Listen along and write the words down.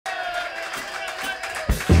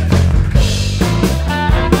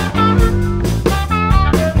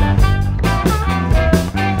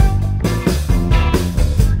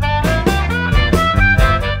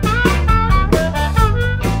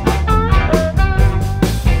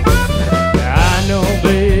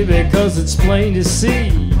it's plain to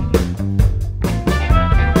see.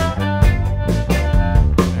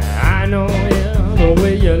 I know, yeah, the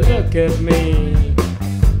way you look at me.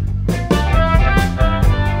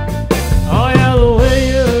 Oh yeah, the way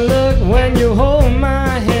you look when you hold my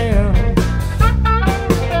hand.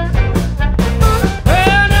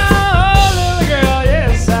 Well now, little girl,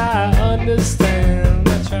 yes I understand.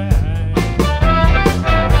 That's right.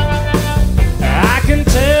 I can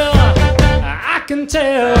tell.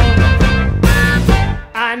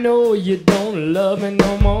 I know you don't love me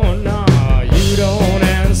no more, no. You don't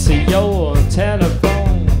answer your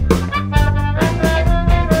telephone.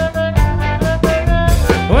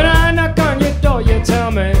 When I knock on your door, you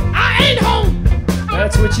tell me I ain't home.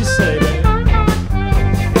 That's what you say, baby.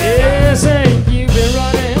 Yes, ain't you been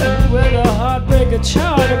running with a heartbreaker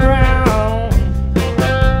Charlie Brown?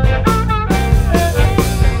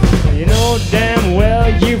 You know damn well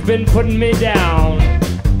you've been putting me down.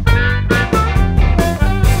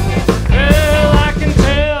 Well, I can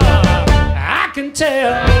tell.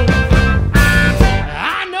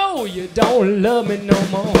 I know you don't love me no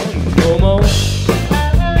more, no more.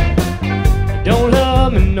 Don't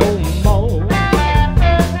love me no more.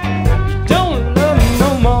 You don't love me no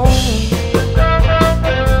more.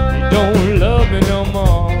 You don't love me no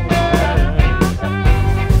more.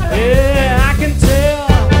 Yeah, I can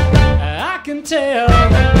tell.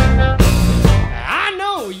 I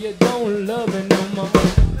know you don't love me no more.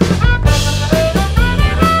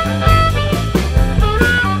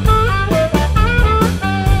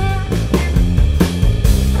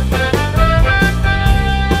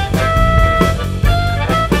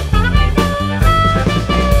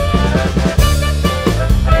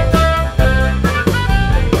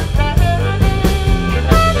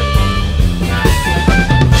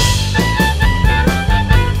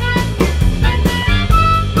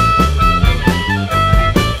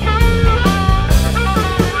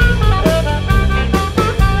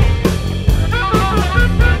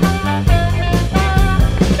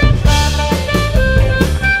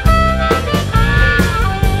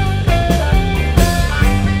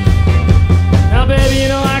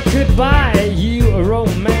 Buy you a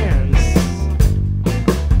romance.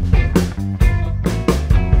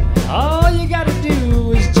 All you gotta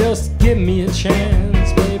do is just give me a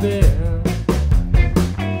chance, baby.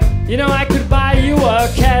 You know I could buy you a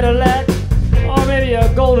Cadillac or maybe a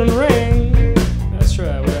golden ring. That's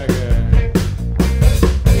right, what I got.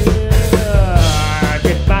 Yeah, I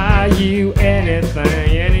could buy you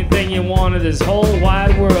anything you want of this whole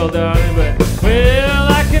wide world, darling. But well,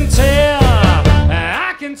 I can tell.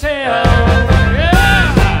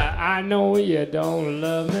 Yeah, I know you don't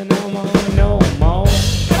love me no more, no more.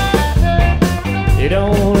 You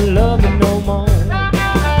don't love me no more.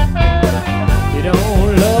 You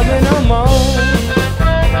don't love me no more.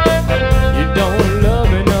 You don't love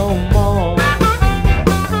me no more.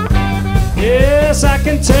 Yes, I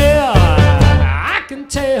can tell.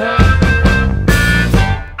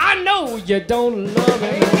 I know you don't love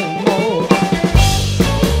me no more.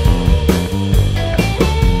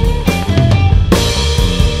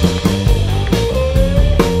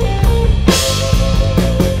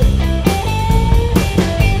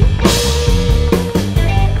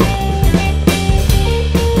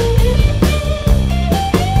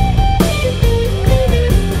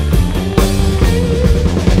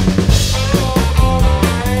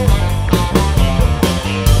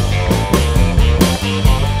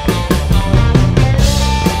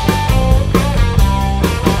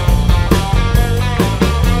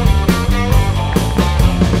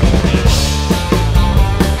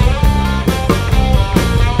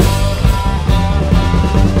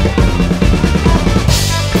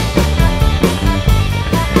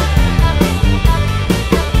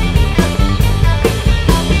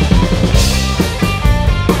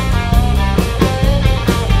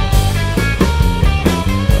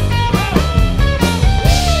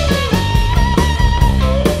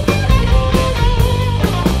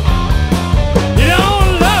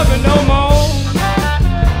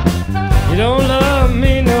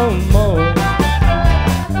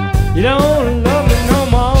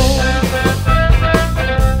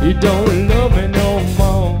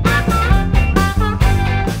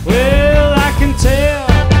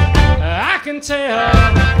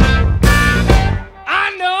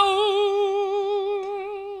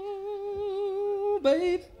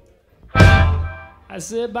 I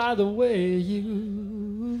said, by the way you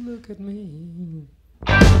look at me,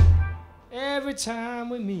 every time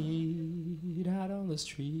we meet out on the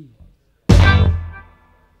street,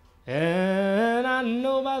 and I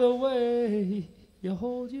know by the way you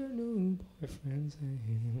hold your new boyfriend's hand.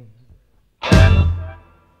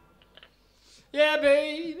 Yeah,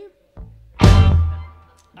 baby,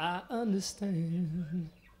 I understand.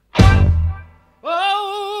 Oh,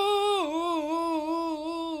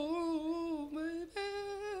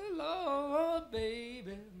 baby, Lord,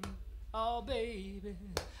 baby, oh, baby,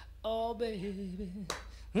 oh, baby,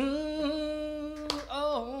 oh,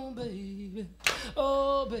 baby,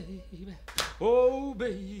 oh, baby, oh,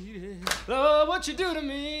 baby, Lord, what you do to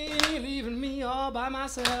me, leaving me all by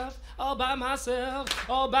myself, all by myself,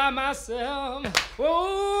 all by myself.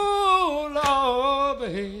 Oh, Lord,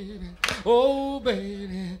 baby. Oh,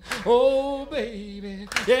 baby, oh, baby.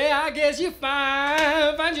 Yeah, I guess you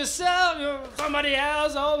find yourself somebody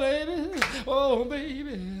else, oh, baby, oh,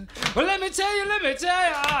 baby. Well, let me tell you, oh,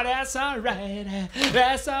 that's all right,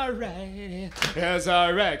 that's all right, that's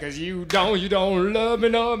all right, 'cause you don't love me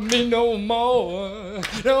no more,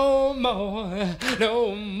 no more,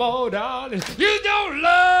 darling. You don't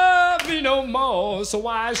love me no more, so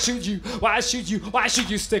why should you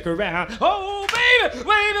stick around? Oh, baby,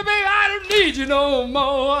 I don't need you no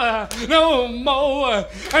more, no more,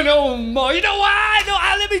 no more. You know why? No,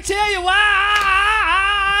 let me tell you why.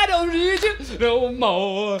 I don't need you no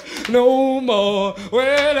more, no more.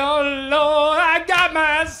 Well, oh Lord, I got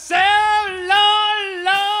myself,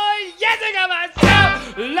 Lord, yes, I got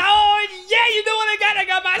myself, Lord, yeah, you know what I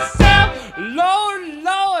got myself,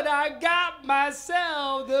 Lord, I got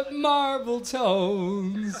myself the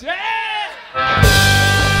Marbletones, yeah.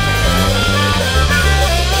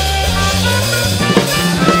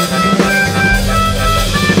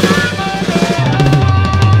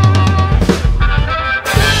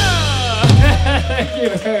 Thank you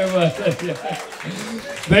very much.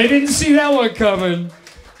 They didn't see that one coming.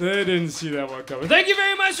 Thank you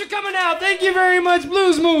very much for coming out. Thank you very much,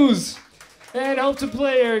 Bluesmoose. And hope to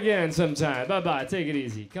play here again sometime. Bye-bye. Take it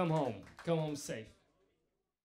easy. Come home. Come home safe.